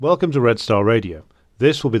Welcome to Red Star Radio.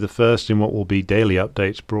 This will be the first in what will be daily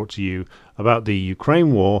updates brought to you about the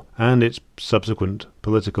Ukraine war and its subsequent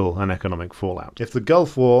political and economic fallout. If the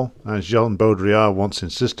Gulf War, as Jean Baudrillard once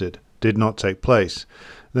insisted, did not take place,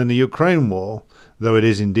 then the Ukraine war, though it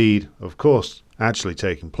is indeed, of course, actually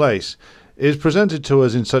taking place, is presented to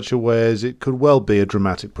us in such a way as it could well be a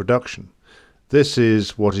dramatic production. This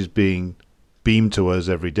is what is being beamed to us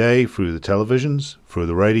every day through the televisions, through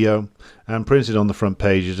the radio, and printed on the front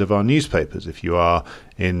pages of our newspapers if you are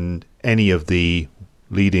in any of the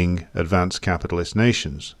leading advanced capitalist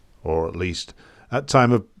nations, or at least at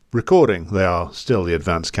time of recording they are still the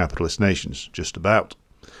advanced capitalist nations, just about.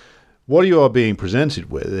 What you are being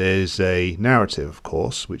presented with is a narrative, of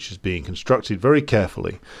course, which is being constructed very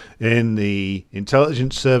carefully in the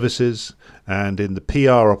intelligence services and in the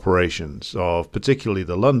PR operations of particularly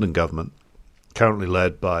the London government, currently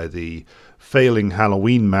led by the failing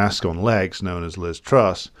Halloween mask on legs known as Liz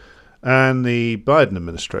Truss, and the Biden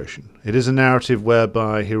administration. It is a narrative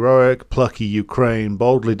whereby heroic, plucky Ukraine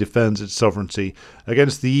boldly defends its sovereignty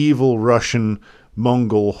against the evil Russian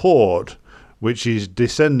Mongol horde, which is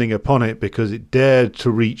descending upon it because it dared to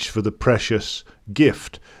reach for the precious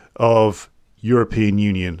gift of European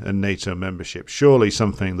Union and NATO membership. Surely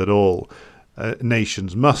something that all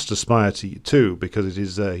nations must aspire to, because it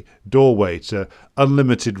is a doorway to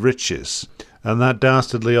unlimited riches. And that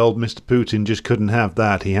dastardly old Mr. Putin just couldn't have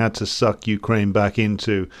that. He had to suck Ukraine back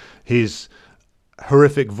into his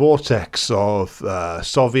horrific vortex of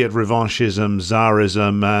Soviet revanchism,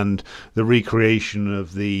 Tsarism, and the recreation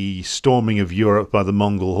of the storming of Europe by the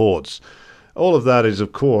Mongol hordes. All of that is,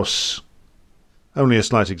 of course, only a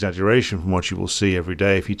slight exaggeration from what you will see every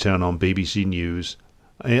day if you turn on BBC News,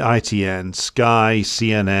 ITN, Sky,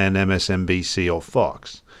 CNN, MSNBC, or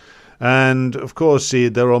Fox. And, of course,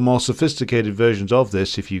 there are more sophisticated versions of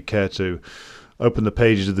this if you care to open the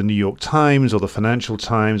pages of the New York Times or the Financial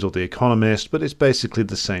Times or the Economist, but it's basically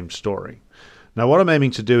the same story. Now, what I'm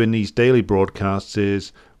aiming to do in these daily broadcasts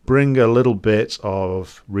is bring a little bit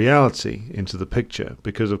of reality into the picture,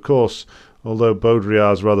 because, of course, although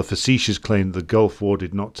Baudrillard's rather facetious claim that the Gulf War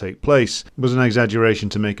did not take place was an exaggeration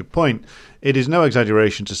to make a point, it is no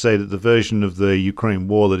exaggeration to say that the version of the Ukraine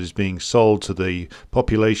war that is being sold to the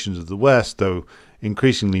populations of the West, though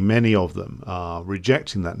increasingly many of them are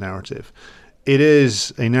rejecting that narrative, it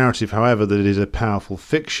is a narrative, however, that is a powerful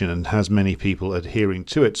fiction and has many people adhering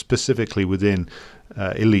to it, specifically within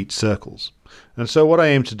elite circles. And so what I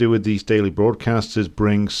aim to do with these daily broadcasts is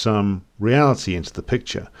bring some reality into the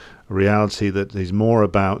picture, a reality that is more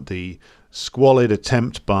about the squalid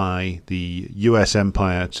attempt by the US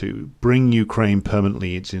empire to bring Ukraine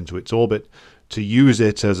permanently into its orbit, to use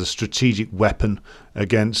it as a strategic weapon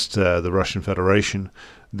against the Russian Federation,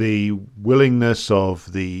 the willingness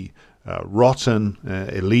of the rotten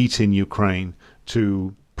elite in Ukraine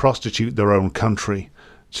to prostitute their own country,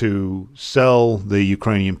 to sell the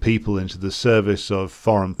Ukrainian people into the service of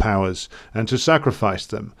foreign powers and to sacrifice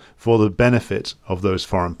them for the benefit of those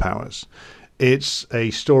foreign powers. It's a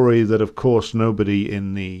story that, of course, nobody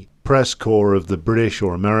in the press corps of the British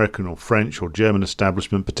or American or French or German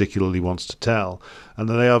establishment particularly wants to tell, and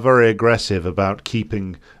that they are very aggressive about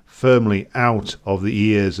keeping firmly out of the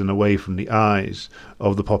ears and away from the eyes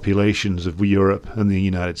of the populations of Europe and the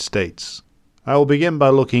United States. I will begin by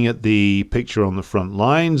looking at the picture on the front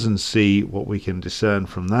lines and see what we can discern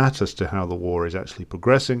from that as to how the war is actually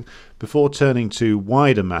progressing, before turning to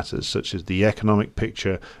wider matters such as the economic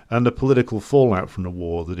picture and the political fallout from the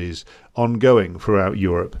war that is ongoing throughout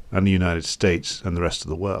Europe and the United States and the rest of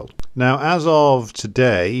the world. Now, as of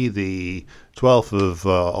today, the 12th of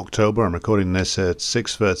October, I'm recording this at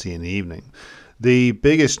 6:30 in the evening, the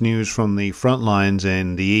biggest news from the front lines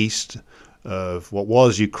in the east of what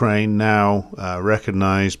was Ukraine, now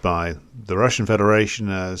recognized by the Russian Federation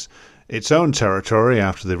as its own territory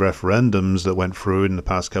after the referendums that went through in the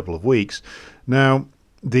past couple of weeks. Now,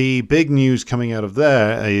 the big news coming out of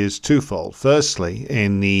there is twofold. Firstly,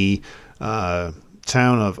 in the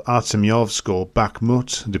town of Artemyevsk or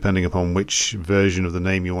Bakhmut, depending upon which version of the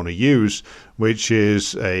name you want to use, which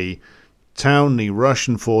is a town the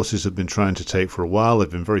Russian forces have been trying to take for a while. They've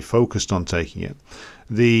been very focused on taking it.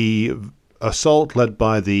 The assault led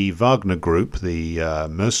by the Wagner Group, the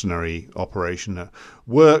mercenary operation,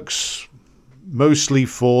 works mostly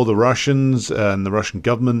for the Russians and the Russian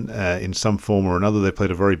government in some form or another. They played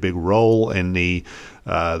a very big role in the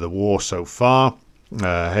war so far,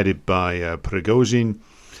 headed by Prigozhin.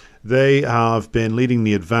 They have been leading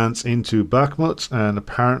the advance into Bakhmut, and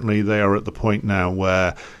apparently they are at the point now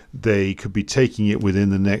where they could be taking it within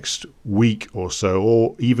the next week or so,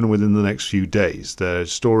 or even within the next few days.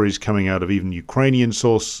 There's stories coming out of even Ukrainian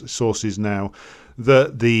sources now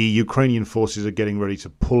that the Ukrainian forces are getting ready to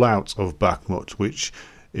pull out of Bakhmut, which,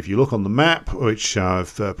 if you look on the map, which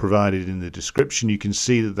I've provided in the description, you can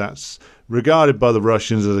see that that's regarded by the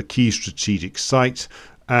Russians as a key strategic site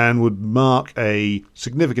and would mark a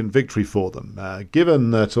significant victory for them,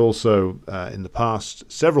 given that also in the past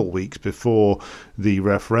several weeks before the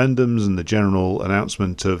referendums and the general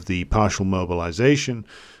announcement of the partial mobilization,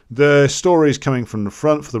 the stories coming from the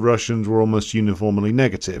front for the Russians were almost uniformly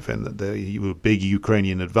negative, and that there were big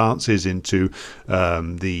Ukrainian advances into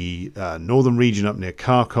the northern region up near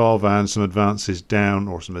Kharkov, and some advances down,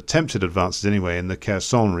 or some attempted advances anyway, in the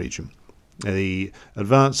Kherson region. The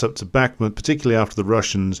advance up to Bakhmut, particularly after the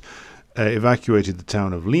Russians evacuated the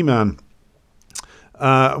town of Liman,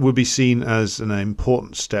 would be seen as an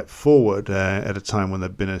important step forward at a time when there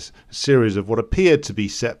had been a series of what appeared to be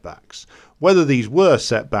setbacks. Whether these were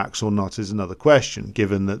setbacks or not is another question,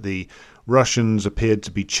 given that the Russians appeared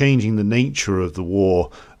to be changing the nature of the war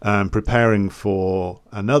and preparing for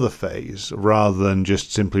another phase rather than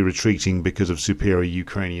just simply retreating because of superior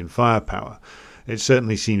Ukrainian firepower. It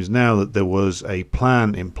certainly seems now that there was a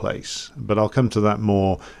plan in place, but I'll come to that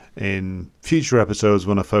more in future episodes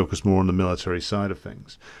when I focus more on the military side of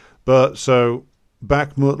things. But so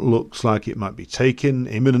Bakhmut looks like it might be taken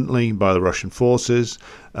imminently by the Russian forces.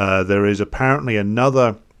 There is apparently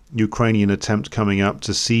another Ukrainian attempt coming up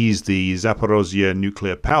to seize the Zaporozhye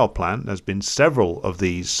nuclear power plant. There's been several of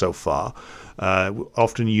these so far,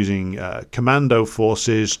 often using commando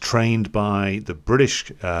forces trained by the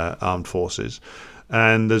British armed forces.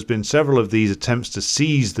 And there's been several of these attempts to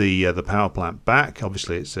seize the power plant back.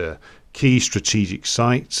 Obviously, it's a key strategic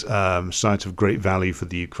site, site of great value for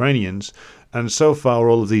the Ukrainians. And so far,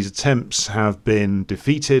 all of these attempts have been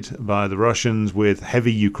defeated by the Russians with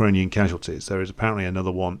heavy Ukrainian casualties. There is apparently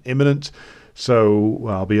another one imminent, so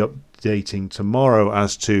I'll be updating tomorrow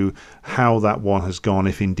as to how that one has gone,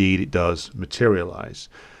 if indeed it does materialize.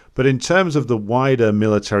 But in terms of the wider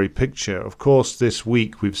military picture, of course, this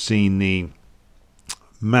week we've seen the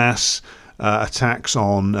mass attacks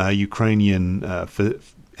on Ukrainian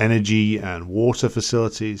energy and water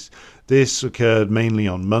facilities. This occurred mainly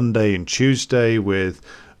on Monday and Tuesday, with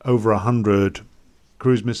over 100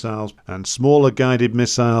 cruise missiles and smaller guided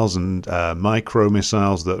missiles and micro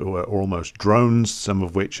missiles that were almost drones, some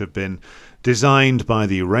of which have been designed by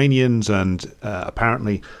the Iranians and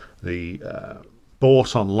apparently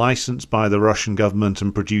bought on license by the Russian government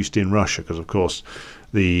and produced in Russia, because of course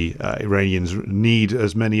the Iranians need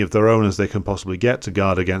as many of their own as they can possibly get to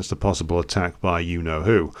guard against a possible attack by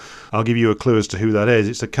you-know-who. I'll give you a clue as to who that is.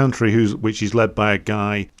 It's a country which is led by a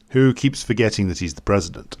guy who keeps forgetting that he's the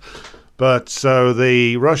president. But so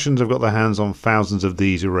the Russians have got their hands on thousands of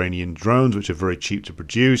these Iranian drones, which are very cheap to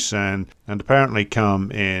produce and apparently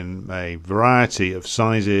come in a variety of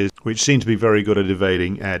sizes, which seem to be very good at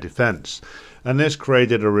evading air defense. And this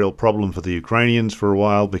created a real problem for the Ukrainians for a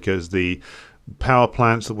while, because the power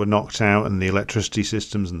plants that were knocked out and the electricity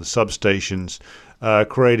systems and the substations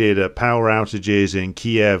created power outages in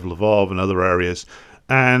Kiev, Lvov and other areas.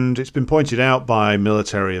 And it's been pointed out by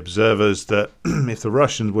military observers that if the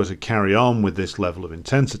Russians were to carry on with this level of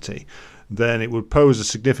intensity, then it would pose a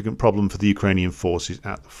significant problem for the Ukrainian forces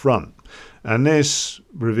at the front. And this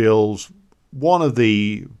reveals one of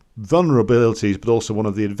the vulnerabilities, but also one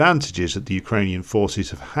of the advantages that the Ukrainian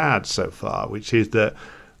forces have had so far, which is that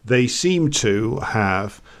they seem to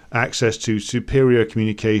have access to superior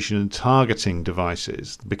communication and targeting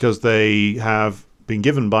devices, because they have been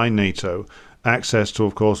given by NATO access to,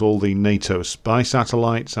 of course, all the NATO spy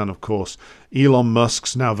satellites and, of course, Elon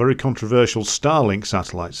Musk's now very controversial Starlink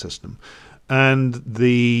satellite system. And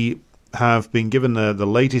they have been given the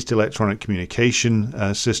latest electronic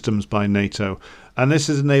communication systems by NATO, and this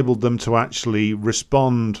has enabled them to actually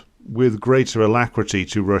respond with greater alacrity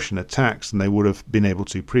to Russian attacks than they would have been able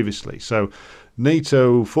to previously. So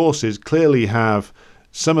NATO forces clearly have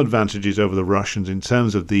some advantages over the Russians in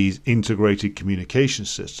terms of these integrated communication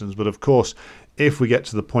systems. But of course, if we get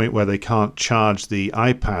to the point where they can't charge the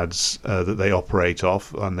iPads that they operate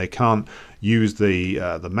off, and they can't use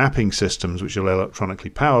the mapping systems which are electronically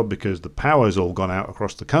powered because the power's all gone out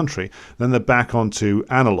across the country, then they're back onto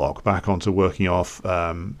analog, back onto working off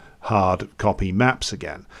hard copy maps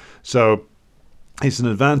again. So it's an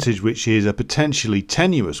advantage which is a potentially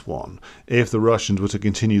tenuous one if the Russians were to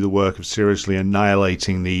continue the work of seriously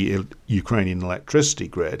annihilating the Ukrainian electricity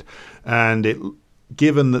grid. And it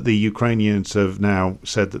given that the Ukrainians have now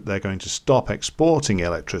said that they're going to stop exporting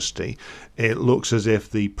electricity, it looks as if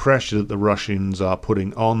the pressure that the Russians are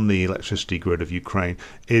putting on the electricity grid of Ukraine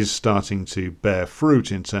is starting to bear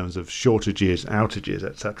fruit in terms of shortages, outages,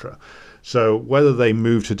 etc. So whether they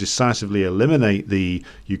move to decisively eliminate the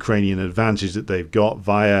Ukrainian advantage that they've got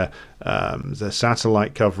via the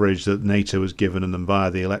satellite coverage that NATO has given them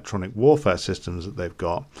via the electronic warfare systems that they've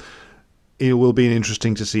got, it will be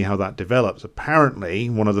interesting to see how that develops. Apparently,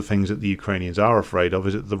 one of the things that the Ukrainians are afraid of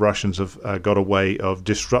is that the Russians have got a way of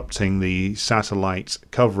disrupting the satellite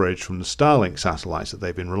coverage from the Starlink satellites that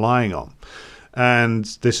they've been relying on. And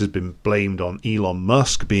this has been blamed on Elon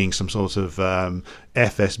Musk being some sort of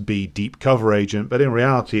FSB deep cover agent. But in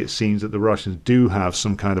reality, it seems that the Russians do have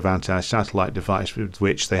some kind of anti-satellite device with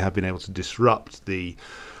which they have been able to disrupt the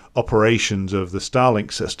operations of the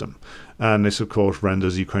Starlink system. And this, of course,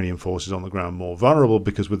 renders Ukrainian forces on the ground more vulnerable,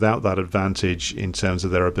 because without that advantage in terms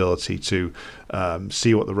of their ability to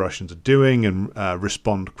see what the Russians are doing and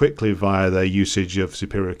respond quickly via their usage of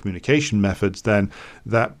superior communication methods, then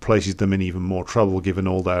that places them in even more trouble given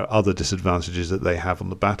all their other disadvantages that they have on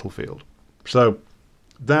the battlefield. So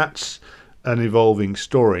that's an evolving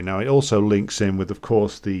story. Now, it also links in with, of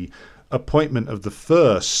course, the appointment of the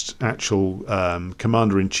first actual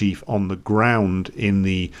commander-in-chief on the ground in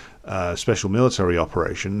the special military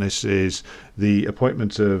operation. This is the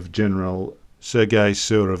appointment of General Sergei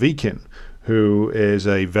Surovikin, who is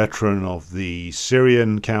a veteran of the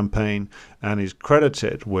Syrian campaign and is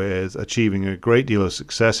credited with achieving a great deal of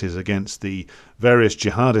successes against the various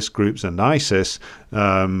jihadist groups and ISIS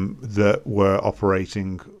that were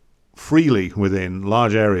operating freely within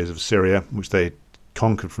large areas of Syria, which they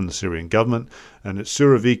conquered from the Syrian government. And at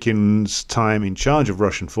Surovikin's time in charge of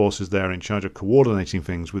Russian forces there, in charge of coordinating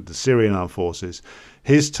things with the Syrian armed forces,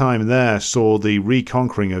 his time there saw the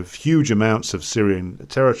reconquering of huge amounts of Syrian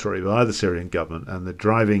territory by the Syrian government and the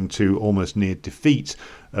driving to almost near defeat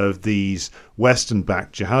of these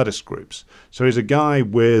Western-backed jihadist groups. So he's a guy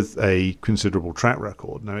with a considerable track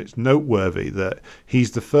record. Now, it's noteworthy that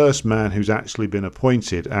he's the first man who's actually been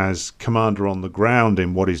appointed as commander on the ground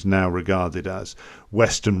in what is now regarded as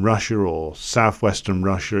Western Russia, or Southwestern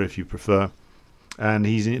Russia if you prefer. And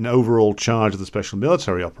he's in overall charge of the special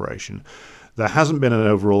military operation. There hasn't been an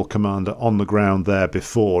overall commander on the ground there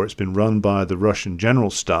before. It's been run by the Russian General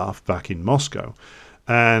Staff back in Moscow.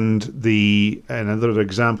 And another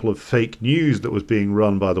example of fake news that was being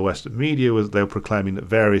run by the Western media was they were proclaiming that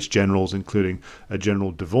various generals, including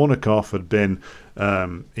General Dvornikov, had been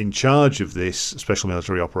in charge of this special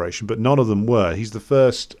military operation, but none of them were. He's the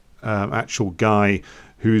first actual guy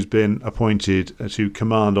who's been appointed to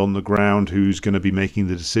command on the ground, who's going to be making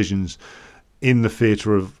the decisions in the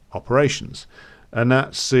theatre of operations. And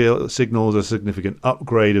that signals a significant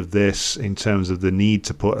upgrade of this in terms of the need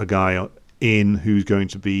to put a guy in who's going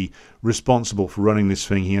to be responsible for running this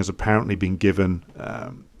thing. He has apparently been given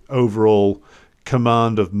overall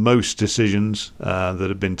command of most decisions that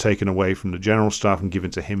have been taken away from the general staff and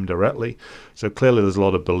given to him directly. So clearly there's a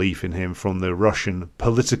lot of belief in him from the Russian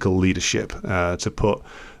political leadership to put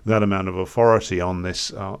that amount of authority on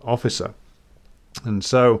this officer. And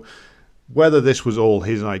so whether this was all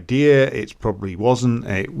his idea, it probably wasn't.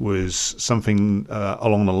 It was something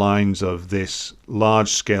along the lines of this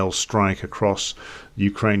large-scale strike across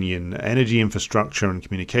Ukrainian energy infrastructure and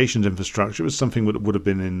communications infrastructure. It was something that would have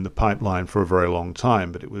been in the pipeline for a very long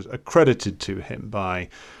time, but it was accredited to him by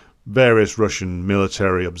various Russian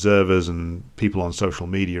military observers and people on social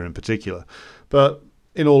media in particular. But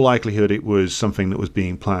in all likelihood, it was something that was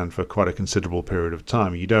being planned for quite a considerable period of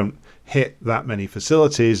time. You don't hit that many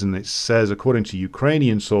facilities, and it says, according to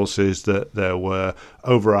Ukrainian sources, that there were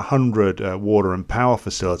over 100 water and power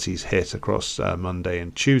facilities hit across Monday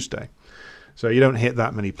and Tuesday. So you don't hit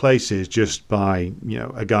that many places just by,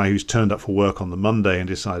 a guy who's turned up for work on the Monday and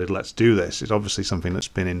decided, let's do this. It's obviously something that's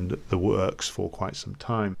been in the works for quite some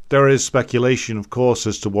time. There is speculation, of course,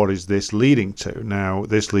 as to what is this leading to. Now,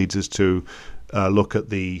 this leads us to look at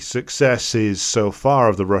the successes so far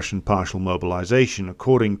of the Russian partial mobilization.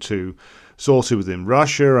 According to sources within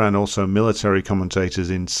Russia and also military commentators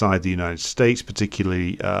inside the United States,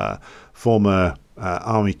 particularly former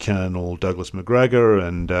Army Colonel Douglas Macgregor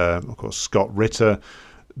and, of course, Scott Ritter,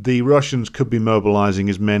 the Russians could be mobilizing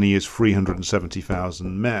as many as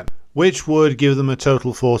 370,000 men, which would give them a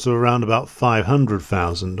total force of around about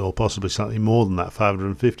 500,000, or possibly slightly more than that,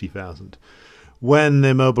 550,000. When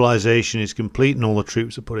their mobilization is complete and all the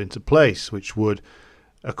troops are put into place, which would,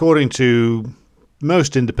 according to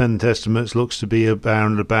most independent estimates, looks to be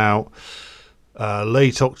around about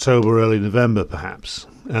late October, early November, perhaps.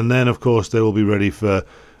 And then, of course, they will be ready for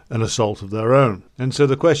an assault of their own. And so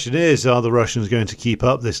the question is, are the Russians going to keep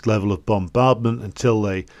up this level of bombardment until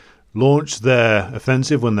they launch their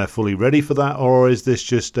offensive when they're fully ready for that, or is this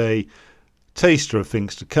just a taster of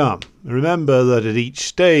things to come? Remember that at each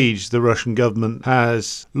stage the Russian government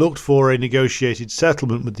has looked for a negotiated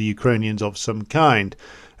settlement with the Ukrainians of some kind,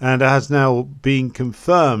 and it has now been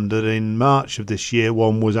confirmed that in March of this year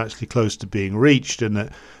one was actually close to being reached, and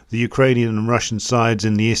that the Ukrainian and Russian sides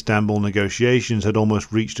in the Istanbul negotiations had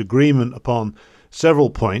almost reached agreement upon several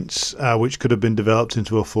points which could have been developed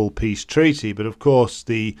into a full peace treaty. But of course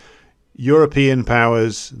the European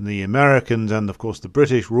powers, the Americans, and of course the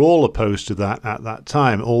British were all opposed to that at that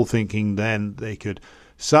time, all thinking then they could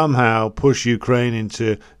somehow push Ukraine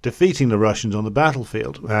into defeating the Russians on the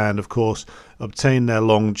battlefield and, of course, obtain their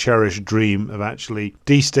long-cherished dream of actually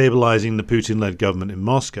destabilizing the Putin-led government in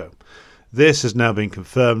Moscow. This has now been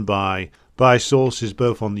confirmed by sources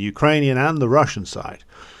both on the Ukrainian and the Russian side.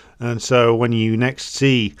 And so when you next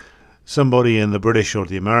see somebody in the British or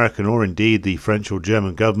the American or indeed the French or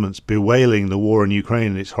German governments bewailing the war in Ukraine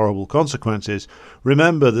and its horrible consequences,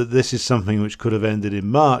 remember that this is something which could have ended in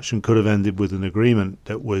March and could have ended with an agreement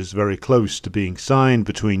that was very close to being signed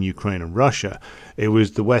between Ukraine and Russia. It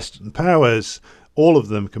was the Western powers, all of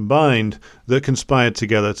them combined, that conspired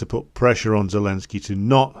together to put pressure on Zelensky to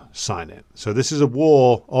not sign it. So this is a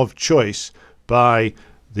war of choice by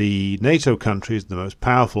the NATO countries, the most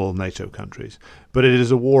powerful NATO countries. But it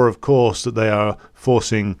is a war, of course, that they are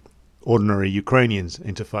forcing ordinary Ukrainians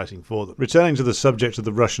into fighting for them. Returning to the subject of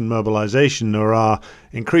the Russian mobilization, there are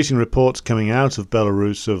increasing reports coming out of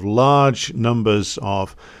Belarus of large numbers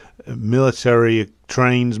of military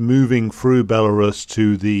trains moving through Belarus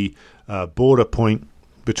to the border point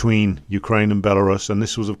between Ukraine and Belarus. And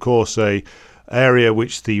this was, of course, a area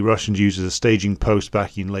which the Russians used as a staging post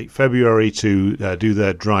back in late February to do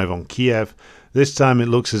their drive on Kiev. This time it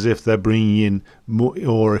looks as if they're bringing in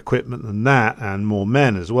more equipment than that and more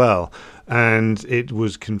men as well. And it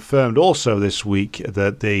was confirmed also this week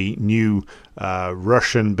that the new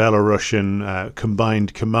Russian-Belarusian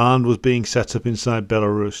combined command was being set up inside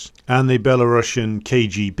Belarus. And the Belarusian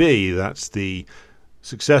KGB, that's the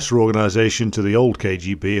successor organization to the old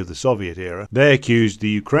KGB of the Soviet era, they accused the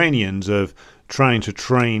Ukrainians of trying to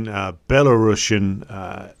train Belarusian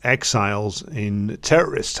exiles in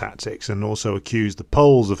terrorist tactics, and also accused the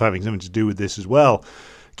Poles of having something to do with this as well,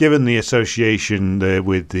 given the association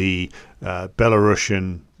with the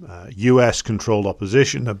Belarusian US-controlled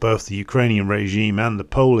opposition that both the Ukrainian regime and the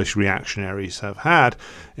Polish reactionaries have had.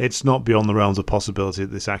 It's not beyond the realms of possibility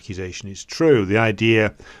that this accusation is true. The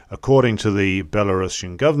idea, according to the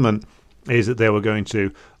Belarusian government, is that they were going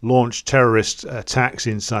to launch terrorist attacks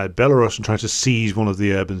inside Belarus and try to seize one of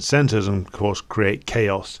the urban centers and, of course, create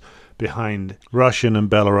chaos behind Russian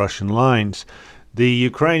and Belarusian lines. The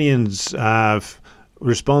Ukrainians have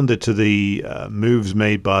responded to the moves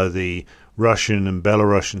made by the Russian and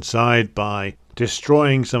Belarusian side by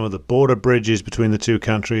destroying some of the border bridges between the two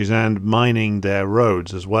countries and mining their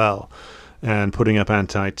roads as well, and putting up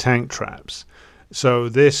anti-tank traps. So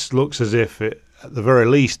this looks as if, at the very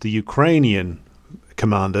least, the Ukrainian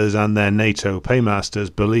commanders and their NATO paymasters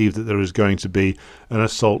believe that there is going to be an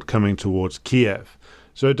assault coming towards Kiev.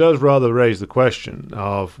 So it does rather raise the question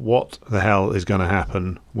of what the hell is going to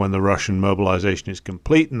happen when the Russian mobilization is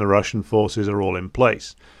complete and the Russian forces are all in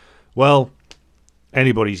place. Well,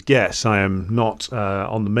 anybody's guess. I am not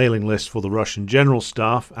on the mailing list for the Russian General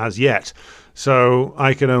Staff as yet, so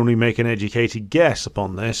I can only make an educated guess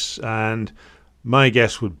upon this, and my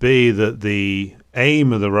guess would be that the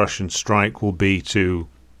aim of the Russian strike will be to,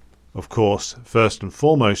 of course, first and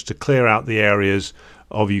foremost, to clear out the areas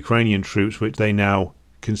of Ukrainian troops which they now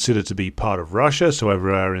consider to be part of Russia, so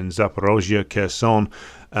everywhere in Zaporozhye, Kherson,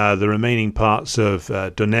 the remaining parts of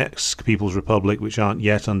Donetsk People's Republic, which aren't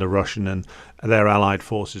yet under Russian and their allied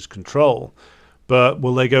forces' control. But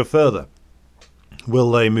will they go further?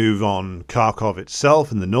 Will they move on Kharkov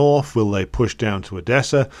itself in the north? Will they push down to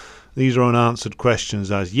Odessa? These are unanswered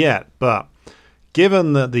questions as yet, but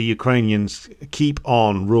given that the Ukrainians keep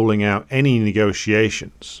on ruling out any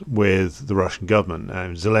negotiations with the Russian government,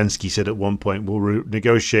 and Zelensky said at one point, we'll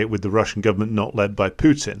negotiate with the Russian government not led by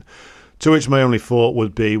Putin, to which my only thought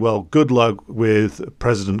would be, well, good luck with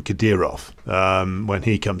President Kadyrov when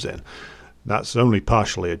he comes in. That's only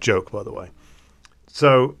partially a joke, by the way.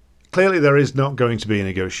 So clearly there is not going to be a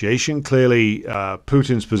negotiation. Clearly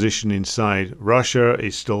Putin's position inside Russia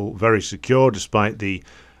is still very secure, despite the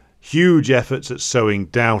huge efforts at sowing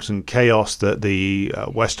doubt and chaos that the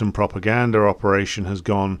Western propaganda operation has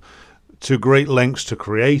gone to great lengths to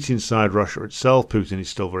create inside Russia itself. Putin is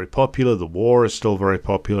still very popular. The war is still very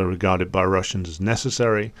popular, regarded by Russians as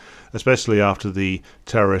necessary, especially after the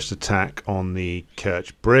terrorist attack on the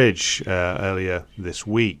Kerch Bridge earlier this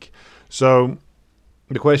week. So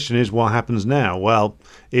the question is, what happens now? Well,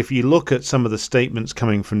 if you look at some of the statements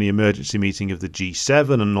coming from the emergency meeting of the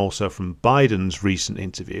G7 and also from Biden's recent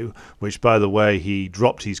interview, which, by the way, he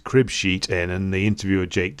dropped his crib sheet in and the interviewer,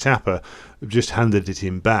 Jake Tapper, just handed it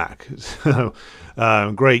him back. So,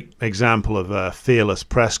 great example of a fearless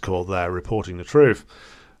press corps there reporting the truth.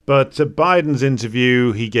 But Biden's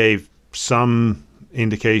interview, he gave some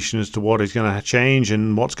indication as to what is going to change,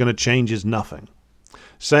 and what's going to change is nothing.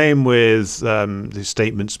 Same with the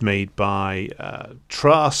statements made by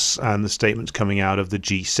Truss and the statements coming out of the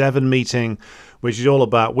G7 meeting, which is all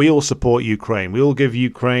about, we all support Ukraine. We all give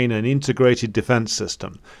Ukraine an integrated defense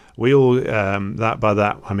system. We all, by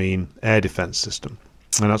that I mean air defense system.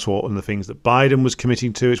 And that's one of the things that Biden was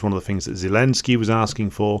committing to. It's one of the things that Zelensky was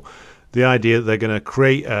asking for. The idea that they're going to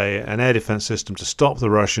create an air defense system to stop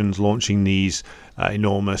the Russians launching these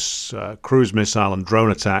enormous cruise missile and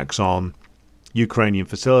drone attacks on Ukrainian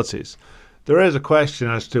facilities. There is a question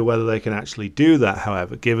as to whether they can actually do that,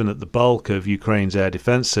 however, given that the bulk of Ukraine's air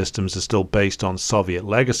defense systems are still based on Soviet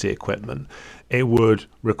legacy equipment. It would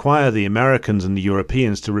require the Americans and the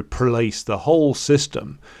Europeans to replace the whole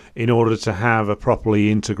system in order to have a properly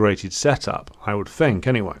integrated setup, I would think,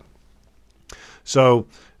 anyway. So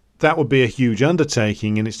that would be a huge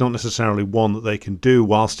undertaking, and it's not necessarily one that they can do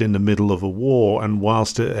whilst in the middle of a war and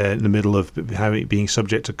whilst in the middle of being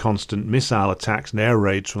subject to constant missile attacks and air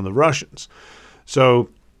raids from the Russians. So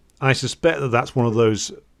I suspect that that's one of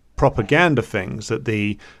those propaganda things that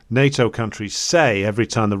the NATO countries say every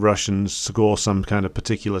time the Russians score some kind of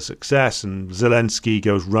particular success, and Zelensky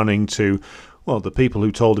goes running to, well, the people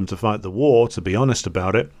who told him to fight the war, to be honest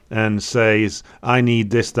about it, and says, I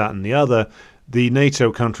need this, that, and the other. The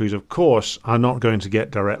NATO countries, of course, are not going to get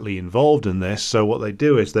directly involved in this. So what they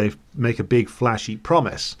do is they make a big flashy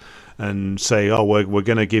promise and say, oh, we're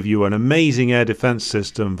going to give you an amazing air defense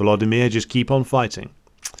system, Volodymyr, just keep on fighting.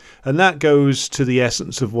 And that goes to the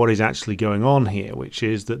essence of what is actually going on here, which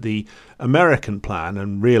is that the American plan,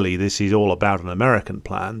 and really this is all about an American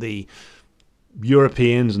plan, the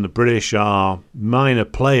Europeans and the British are minor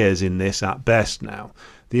players in this at best now.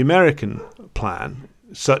 The American plan,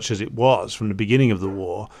 such as it was from the beginning of the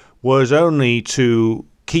war, was only to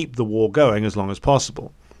keep the war going as long as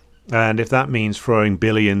possible. And if that means throwing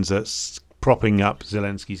billions at propping up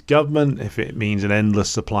Zelensky's government, if it means an endless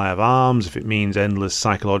supply of arms, if it means endless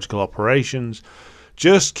psychological operations,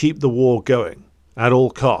 just keep the war going at all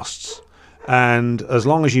costs. And as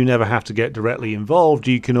long as you never have to get directly involved,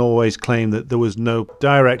 you can always claim that there was no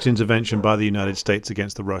direct intervention by the United States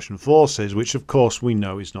against the Russian forces, which of course we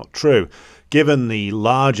know is not true. Given the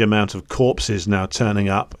large amount of corpses now turning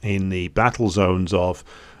up in the battle zones of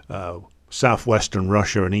southwestern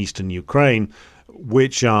Russia and eastern Ukraine,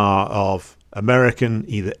 which are of American,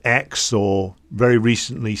 either ex or very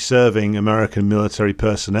recently serving American military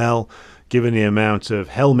personnel, given the amount of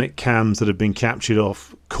helmet cams that have been captured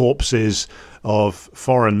off corpses of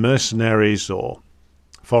foreign mercenaries or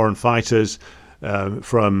foreign fighters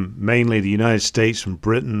from mainly the United States, from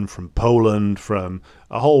Britain, from Poland, from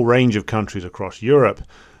a whole range of countries across Europe,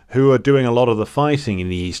 who are doing a lot of the fighting in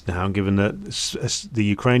the east now, given that the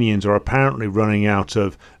Ukrainians are apparently running out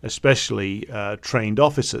of especially trained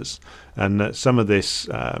officers, and that some of this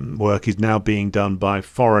work is now being done by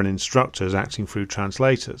foreign instructors acting through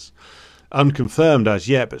translators. Unconfirmed as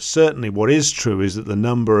yet, but certainly what is true is that the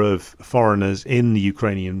number of foreigners in the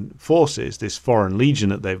Ukrainian forces, this foreign legion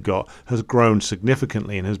that they've got, has grown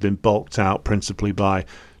significantly and has been bulked out principally by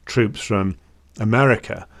troops from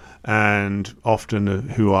America, and often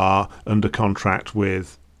who are under contract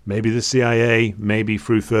with maybe the CIA, maybe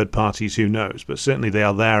through third parties, who knows. But certainly they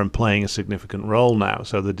are there and playing a significant role now.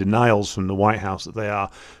 So the denials from the White House that they are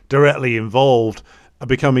directly involved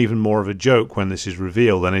become even more of a joke when this is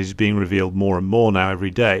revealed, and it is being revealed more and more now every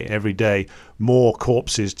day. Every day, more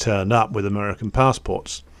corpses turn up with American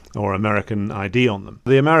passports or American ID on them.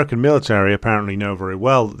 The American military apparently know very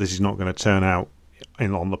well that this is not going to turn out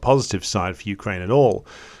on the positive side for Ukraine at all.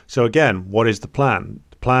 So again, what is the plan?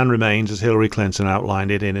 The plan remains, as Hillary Clinton outlined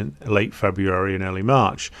it in late February and early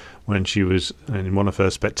March, when she was in one of her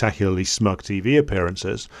spectacularly smug TV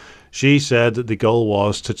appearances. She said that the goal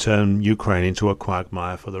was to turn Ukraine into a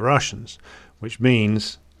quagmire for the Russians, which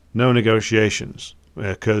means no negotiations,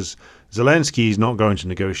 because Zelensky is not going to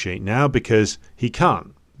negotiate now because he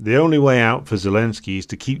can't. The only way out for Zelensky is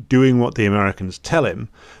to keep doing what the Americans tell him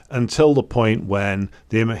until the point when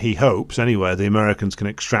he hopes, anyway, the Americans can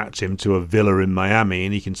extract him to a villa in Miami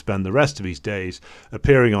and he can spend the rest of his days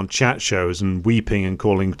appearing on chat shows and weeping and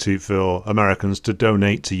calling for Americans to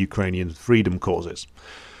donate to Ukrainian freedom causes.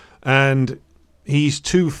 And he's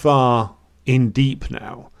too far in deep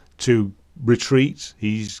now to retreat.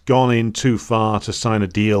 He's gone in too far to sign a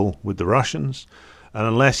deal with the Russians. And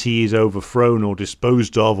unless he is overthrown or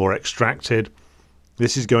disposed of or extracted,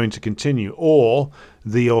 this is going to continue. Or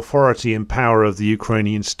the authority and power of the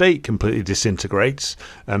Ukrainian state completely disintegrates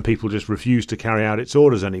and people just refuse to carry out its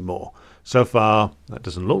orders anymore. So far, that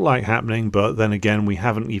doesn't look like happening, but then again, we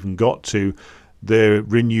haven't even got to the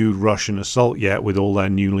renewed Russian assault yet with all their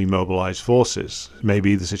newly mobilized forces.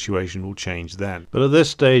 Maybe the situation will change then. But at this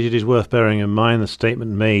stage, it is worth bearing in mind the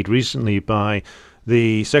statement made recently by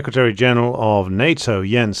the Secretary General of NATO,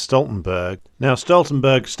 Jens Stoltenberg. Now,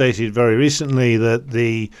 Stoltenberg stated very recently that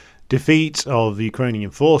the defeat of the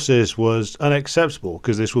Ukrainian forces was unacceptable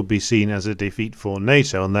because this would be seen as a defeat for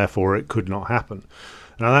NATO and therefore it could not happen.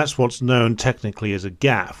 Now, that's what's known technically as a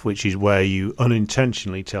gaffe, which is where you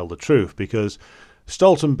unintentionally tell the truth, because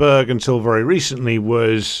Stoltenberg, until very recently,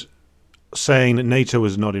 was saying that NATO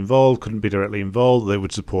was not involved, couldn't be directly involved, they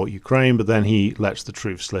would support Ukraine, but then he lets the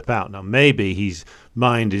truth slip out. Now, maybe his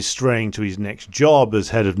mind is straying to his next job as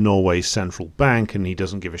head of Norway's central bank and he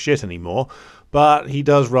doesn't give a shit anymore, but he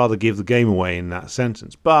does rather give the game away in that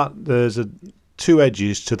sentence. But there's two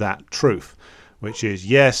edges to that truth, which is,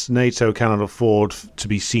 yes, NATO cannot afford to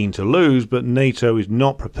be seen to lose, but NATO is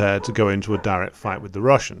not prepared to go into a direct fight with the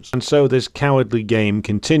Russians. And so this cowardly game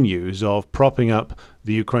continues of propping up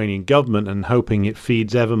the Ukrainian government and hoping it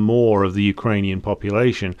feeds ever more of the Ukrainian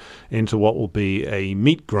population into what will be a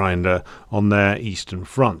meat grinder on their eastern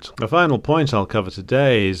front. The final point I'll cover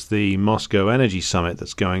today is the Moscow Energy Summit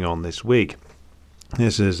that's going on this week.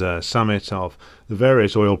 This is a summit of the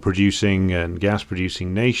various oil-producing and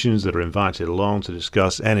gas-producing nations that are invited along to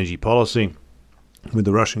discuss energy policy. With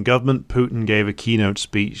the Russian government, Putin gave a keynote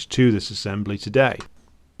speech to this assembly today.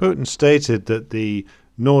 Putin stated that the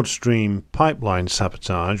Nord Stream pipeline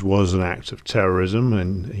sabotage was an act of terrorism,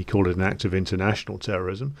 and he called it an act of international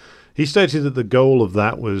terrorism. He stated that the goal of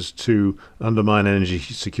that was to undermine energy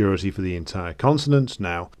security for the entire continent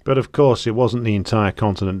now. But of course, it wasn't the entire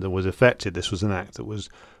continent that was affected. This was an act that was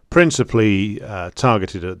principally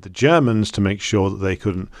targeted at the Germans to make sure that they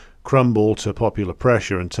couldn't crumble to popular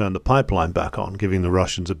pressure and turn the pipeline back on, giving the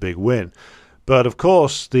Russians a big win. But of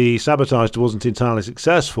course, the sabotage wasn't entirely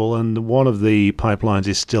successful, and one of the pipelines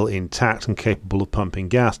is still intact and capable of pumping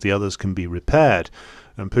gas. The others can be repaired.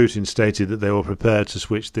 And Putin stated that they were prepared to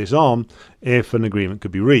switch this on if an agreement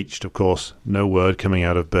could be reached. Of course, no word coming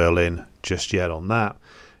out of Berlin just yet on that.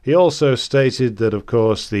 He also stated that, of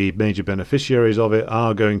course, the major beneficiaries of it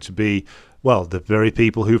are going to be, well, the very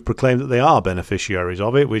people who've proclaimed that they are beneficiaries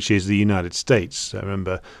of it, which is the United States. I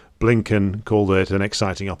remember Blinken called it an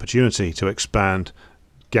exciting opportunity to expand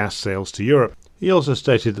gas sales to Europe. He also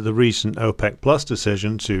stated that the recent OPEC Plus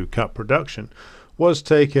decision to cut production was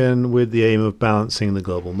taken with the aim of balancing the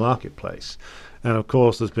global marketplace. And of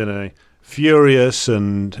course, there's been a furious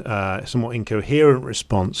and somewhat incoherent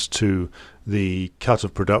response to the cut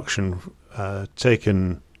of production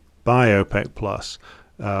taken by OPEC Plus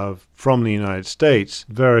from the United States.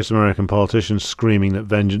 Various American politicians screaming that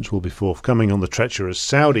vengeance will be forthcoming on the treacherous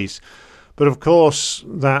Saudis. But of course,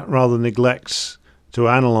 that rather neglects to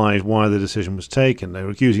analyze why the decision was taken. They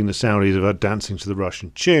were accusing the Saudis of dancing to the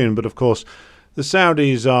Russian tune, but of course, the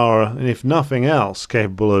Saudis are, if nothing else,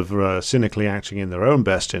 capable of cynically acting in their own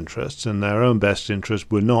best interests, and their own best interests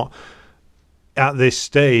were not, at this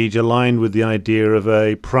stage, aligned with the idea of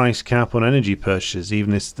a price cap on energy purchases.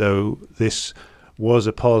 Even as though this was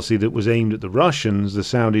a policy that was aimed at the Russians, the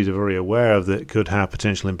Saudis are very aware of that it could have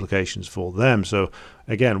potential implications for them. So,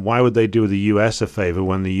 again, why would they do the US a favor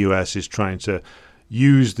when the US is trying to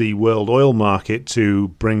use the world oil market to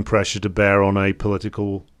bring pressure to bear on a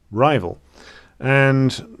political rival?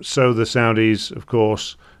 And so the Saudis, of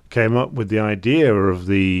course, came up with the idea of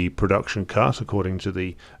the production cut, according to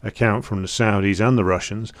the account from the Saudis and the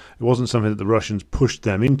Russians. It wasn't something that the Russians pushed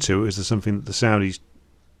them into. It was something that the Saudis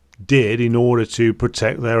did in order to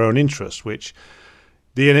protect their own interests, which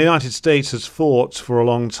the United States has fought for a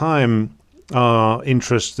long time are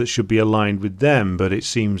interests that should be aligned with them. But it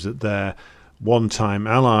seems that their one-time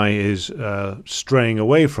ally is straying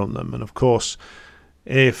away from them. And of course,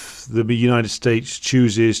 if the United States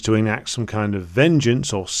chooses to enact some kind of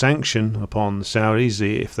vengeance or sanction upon the Saudis,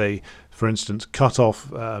 if they, for instance, cut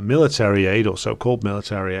off military aid or so-called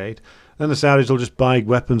military aid, then the Saudis will just buy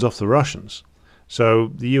weapons off the Russians.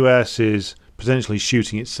 So the US is potentially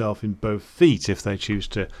shooting itself in both feet if they choose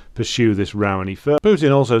to pursue this row any further.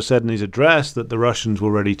 Putin also said in his address that the Russians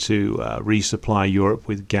were ready to resupply Europe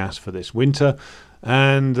with gas for this winter,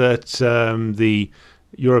 and that the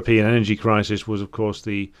European energy crisis was, of course,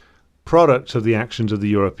 the product of the actions of the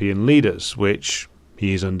European leaders, which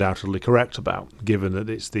he is undoubtedly correct about, given that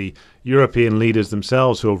it's the European leaders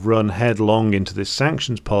themselves who have run headlong into this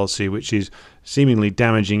sanctions policy, which is seemingly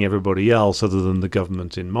damaging everybody else other than the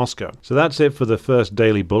government in Moscow. So that's it for the first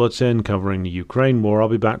daily bulletin covering the Ukraine war. I'll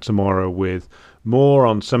be back tomorrow with more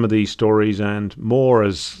on some of these stories and more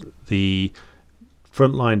as the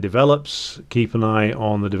frontline develops. Keep an eye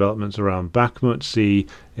on the developments around Bakhmut, see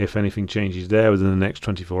if anything changes there within the next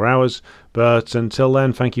 24 hours. But until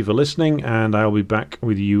then, thank you for listening, and I'll be back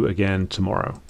with you again tomorrow.